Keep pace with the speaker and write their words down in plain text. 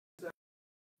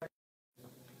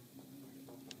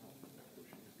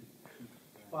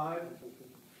5.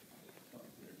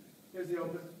 Here's the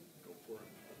open.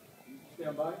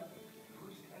 Stand by.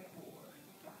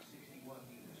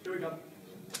 Here we go.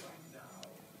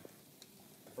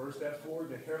 First at 4,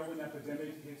 the heroin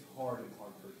epidemic hits hard in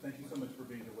Hartford. Thank you so much for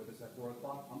being here with us at 4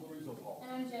 o'clock. I'm Lorenzo Hall.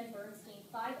 And I'm Jen Bernstein.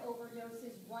 5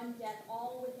 overdoses, 1 death,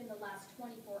 all within the last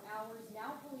 24 hours.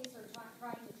 Now police are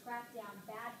trying to track down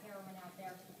bad heroin out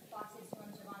there. Fox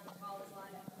 61 Javon Hall is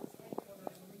live at police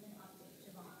headquarters with an update.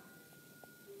 Javon.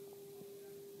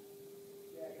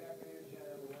 Yeah, good afternoon, Jen,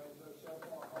 everyone. So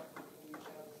far, Hartford police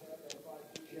have said that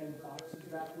 5 Jen Fox is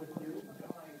back with you.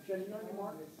 Jen, you know your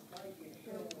mark?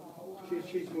 She's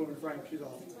She's moving, Frank. She's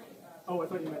on. Oh, I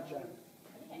thought you meant Jen.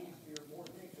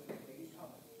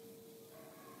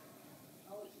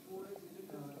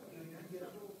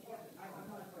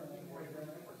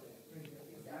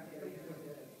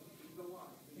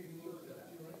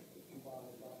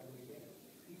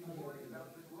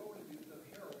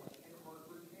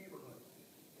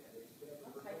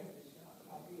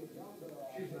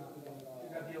 She's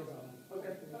got deals on.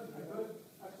 Okay. Good.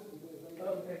 Absolutely.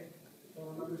 Okay. So I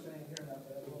remember saying here that.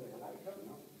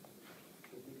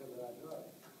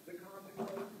 The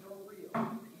consequences are real.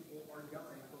 People are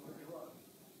dying from the drug.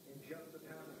 In just the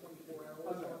past 24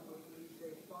 hours, Hartford police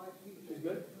say 5 people She's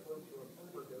good? close to an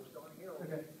overdose on heroin.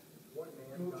 Okay. One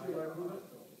man Move died to your in right, the move it.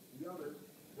 hospital. The other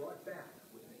brought back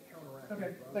with a counteracting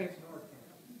Okay, drug, thanks. Narcan.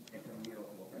 It's a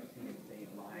miracle. I've seen it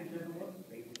save lives and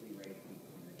basically raise people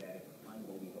from the dead. It's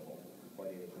unbelievable,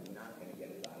 but it is not going to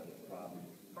get us out of this problem.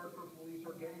 Hartford police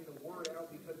are getting the word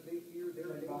out because they fear there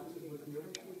may be a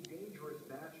potentially dangerous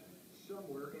batch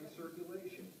somewhere in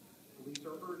circulation. Police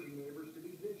are urging neighbors to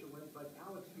be vigilant, but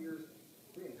Alex fears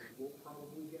things will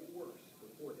probably get worse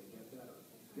before they get better.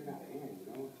 Get out of hand,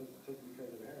 just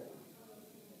because of heroin.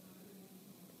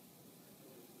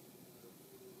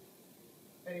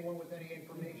 Anyone with any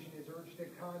information is urged to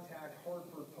contact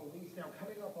Hartford Police. Now,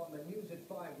 coming up on the news at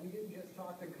 5, we didn't just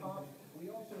talk to cops, we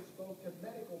also spoke to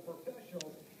medical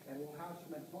professionals, and we'll have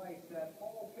some advice that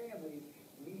all families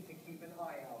need to keep an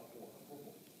eye out for.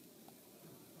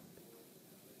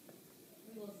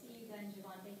 We will see you then,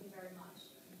 Javon. Thank you very much.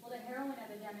 Well, the heroin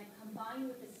epidemic,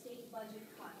 combined with the state budget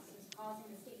cuts, is causing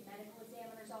the state medical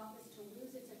examiner's office to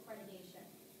lose its accreditation.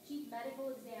 Chief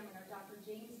Medical Examiner Dr.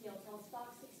 James Gill tells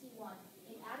Fox 61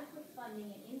 inadequate funding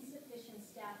and insufficient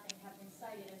staffing have been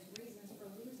cited as reasons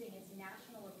for losing its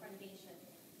national accreditation.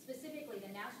 Specifically,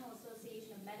 the National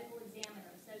Association of Medical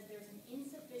Examiners says there's an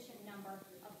insufficient number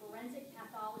of forensic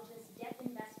pathologists, death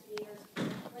investigators,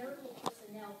 and clerical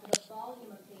personnel for the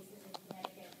volume of cases in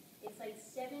Connecticut. It cites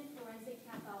 7 forensic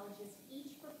pathologists,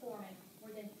 each performing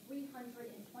more than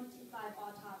 325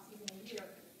 autopsies in a year,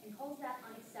 and calls that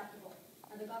unacceptable.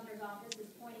 Now, the governor's office is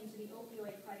pointing to the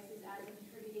opioid crisis as a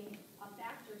contributing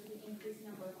factor to the increased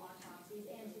number of autopsies,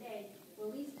 and today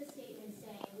released a statement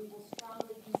saying we will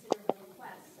strongly consider the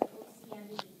requests of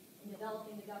OCME in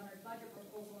developing the governor's budget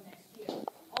proposal next year.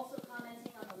 Also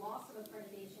commenting on the loss of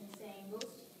accreditation, saying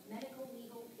most medical,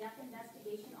 legal, death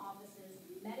investigation offices,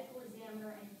 medical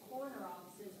examiner, and coroner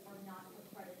offices are not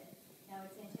accredited. Now,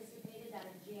 it's anticipated that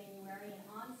in January, an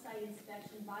on-site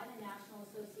inspection by the National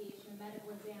Association of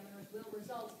Medical Examiners will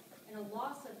result in a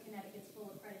loss of Connecticut's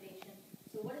full accreditation.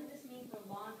 So what does this mean for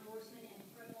law enforcement and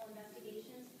criminal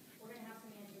investigations? We're going to have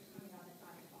some answers coming out at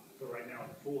 5 o'clock. So right now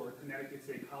at 4, Connecticut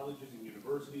state colleges and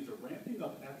universities are ramping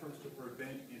up efforts to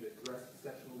prevent and address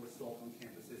sexual assault on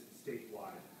campuses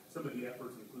statewide. Some of the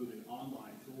efforts include an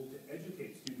online tool to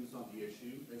educate students on the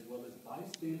issue, as well as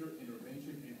bystander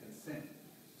intervention and consent.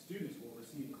 Students will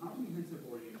receive comprehensive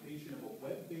orientation of a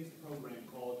web-based program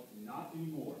called Not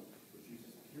Anymore, which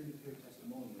uses peer-to-peer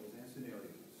testimonials and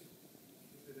scenarios.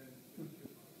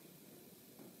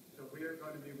 So we are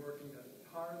going to be working as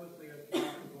tirelessly as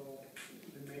possible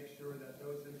to make sure that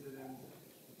those incidents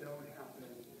don't happen.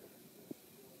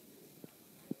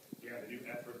 Yeah, the new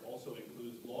effort also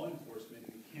includes law enforcement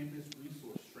and campus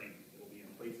resource training that will be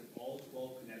in place at all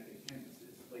 12 Connecticut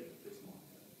campuses later this month.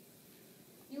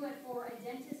 New at 4, a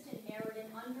dentist in Meriden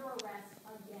under arrest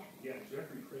again. Yeah,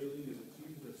 Jeffrey Kraling is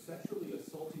accused of sexually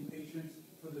assaulting patients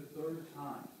for the 3rd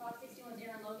time. Fox 61's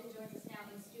Aaron Logan joins us now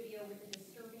in studio with the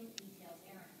disturbing details.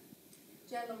 Aaron.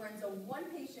 Jen Lorenzo, one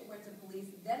patient went to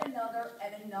police, then another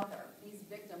and another. These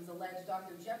victims allege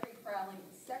Dr. Jeffrey Kraling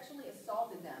sexually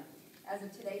assaulted them. As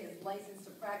of today, his license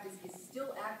to practice is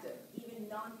still active. Even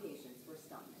non-patients were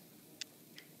stunned.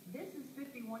 This is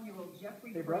 51-year-old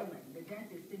Jeffrey Hey, bro. Kraling, the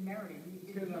dentist in Meriden. He's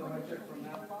Get been another mic check dealing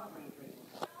with from police now. a lot lately.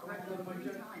 Another mic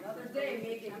check. Another day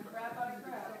making crap out of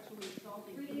crap. Sexually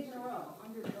assaulting 3 days in a row.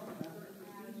 under the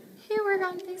procedure. Here we're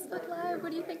on Facebook Live.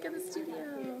 What do you think of the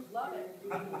studio? Love it.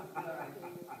 Oh,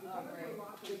 great.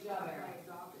 Good job, Erin.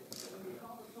 When you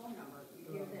call the phone number, you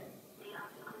hear this.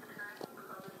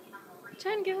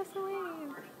 Jen, give us a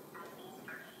wave.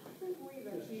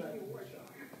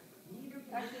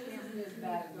 Actually, this isn't as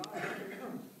bad.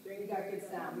 We got good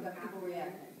sound. We got people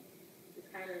reacting. It's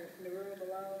kind of in the room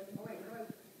alone. Oh, wait, what do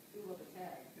I do with the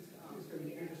tag?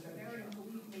 Meriden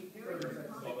police made very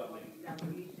good comments on the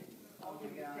examination. All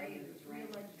they can say is the three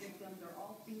alleged victims are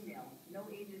all female, no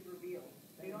ages revealed.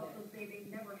 They also say they've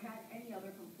never had any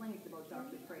other complaints about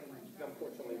Dr. Fralin.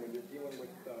 Unfortunately, when you're dealing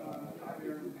with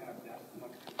operators who have that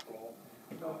much control,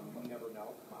 you never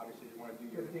know. Obviously, you want to do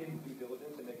your due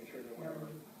diligence and making sure that whatever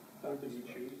doctor you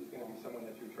choose is going to be someone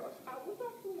that you trust. I was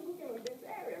actually looking in this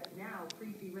area. Now,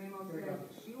 Preeti Ramos says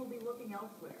she will be looking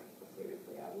elsewhere.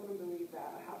 Seriously, I wouldn't believe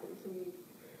that happened to me.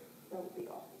 That would be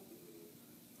awful.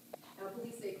 Now,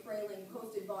 police say Kraling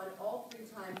posted bond all 3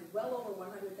 times, well over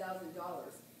 $100,000.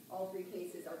 All 3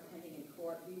 cases are pending in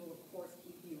court. We will, of course,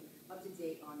 keep you up to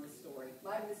date on this story.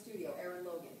 Live in the studio, Erin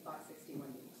Logan, Fox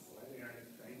 61 News. Erin,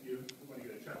 thank you. We're going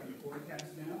to get a check on your forecast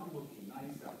now. Looking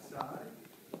nice outside.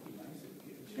 Looking nice in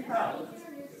here. Wow, look at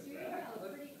our new studio.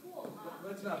 Pretty cool, huh?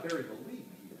 Let's not bury the lead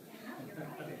here. No, you're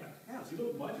right. Yeah, you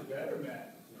look much better,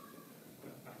 Matt.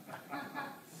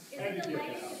 Is it the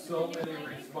lighting? So many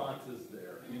responses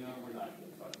there. You know, we're not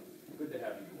going to talk. Good to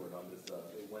have you aboard on this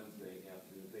Wednesday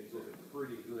afternoon. Things looking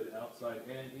pretty good outside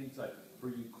and inside. For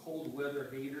you cold weather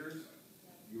haters,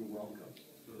 you're welcome.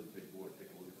 Go to the big board,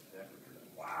 take a look at the temperature.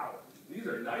 Wow, these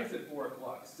are nice at 4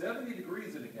 o'clock. 70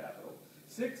 degrees in the Capitol.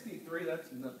 63,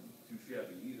 that's not too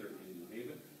shabby either in New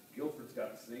Haven. Guilford's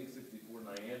got the same, 64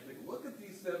 Niantic. Look at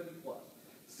these 70 plus.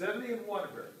 70 in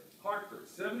Waterbury, Hartford,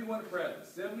 71 at Bradley,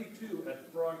 72 at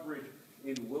the Frog Bridge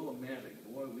in Willimantic.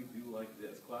 Boy, we do like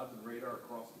this. Clouds and radar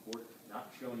across the board,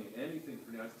 not showing anything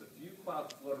for now. Just a few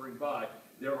clouds fluttering by.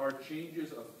 There are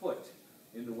changes afoot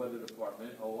in the weather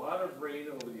department. A lot of rain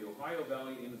over the Ohio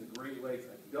Valley into the Great Lakes.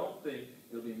 I don't think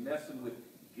it'll be messing with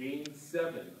Game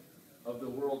 7 of the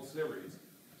World Series.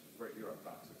 It's right here on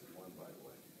Fox 61, by the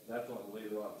way. That's on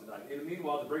later on tonight. And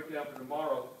meanwhile, the breakdown for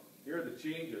tomorrow, here are the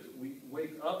changes. We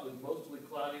wake up with mostly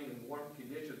cloudy and warm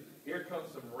conditions. Here comes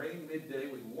some rain midday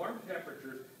with warm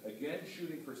temperatures, again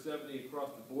shooting for 70 across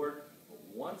the board. But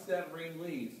once that rain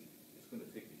leaves, it's going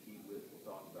to take the heat with it. We'll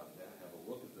talk about that. Have a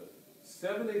look at the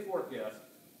 7-day forecast,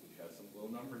 which has some low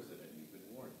numbers in it. You've been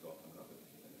warned. It's all coming up in a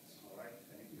few minutes. All right,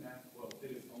 thank you, Matt. Well, it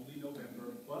is only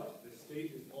November, but the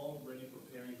state is already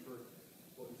preparing for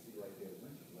what we see right there,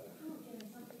 winter weather. Oh, getting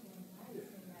something nice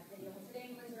in that video. Well, today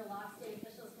in Windsor, Lock State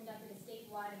officials conducted a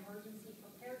statewide emergency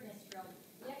preparedness drill.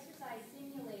 The exercise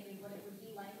simulated what it would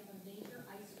be like if a major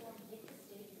ice storm hit the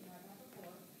state the night before.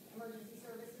 Emergency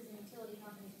services and utility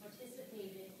companies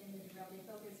participated in the drill. They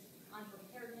focused on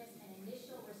preparedness and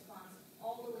initial response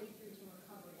all the way through to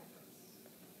recovery efforts.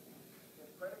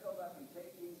 It's critical that we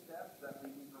take these steps, that we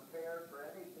be prepared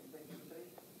for any contingency,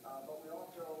 but we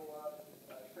also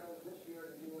chose this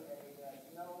year to do a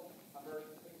snow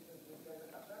emergency since we've been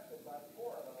affected by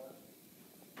 4 of those.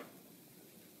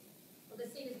 Well, the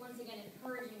state is once again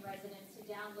encouraging residents to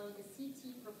download the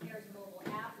CT Prepares mobile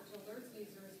app, which alerts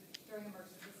users during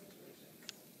emergency situations.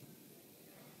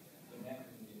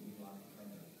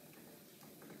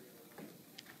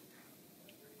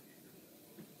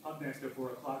 Up next at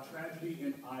 4 o'clock, tragedy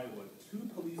in Iowa. 2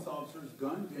 police officers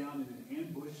gunned down in an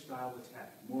ambush-style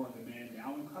attack. More on the man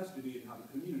now in custody and how the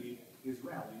community is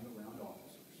rallying around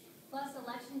officers. Plus,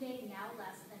 Election Day now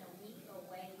less than a week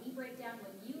away. We break down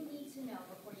what you need to know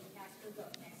before you cast your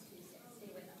vote next Tuesday.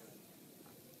 Stay with us.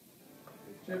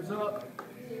 Jibs up.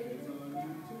 You're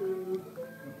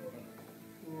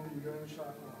doing the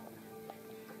shot now.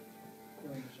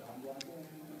 Doing the shot.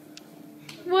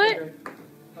 What? Okay.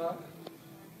 Huh?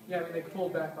 Yeah, I mean, they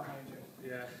pulled back behind you.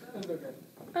 Yeah. That's okay.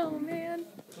 Oh, man.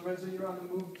 Lorenzo, you're on the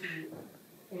move to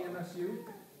AMSU.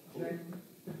 Then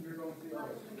you're going to the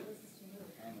office.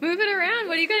 Move it around.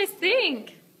 What do you guys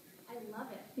think? I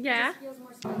love it. Yeah? It just feels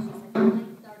more spacious. I feel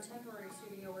like our temporary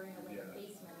studio, we're in a like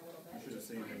basement a little bit. You should have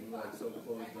seen it. We were like so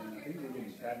close in. I think we were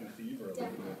getting cabin fever a little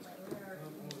bit.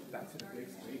 That's a big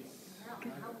space. How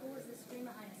cool is this screen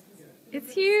behind us?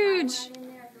 It's huge. Right in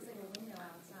there. It feels like a window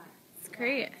outside. It's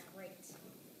great. Great.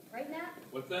 Right, Matt?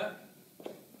 What's that?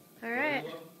 All right.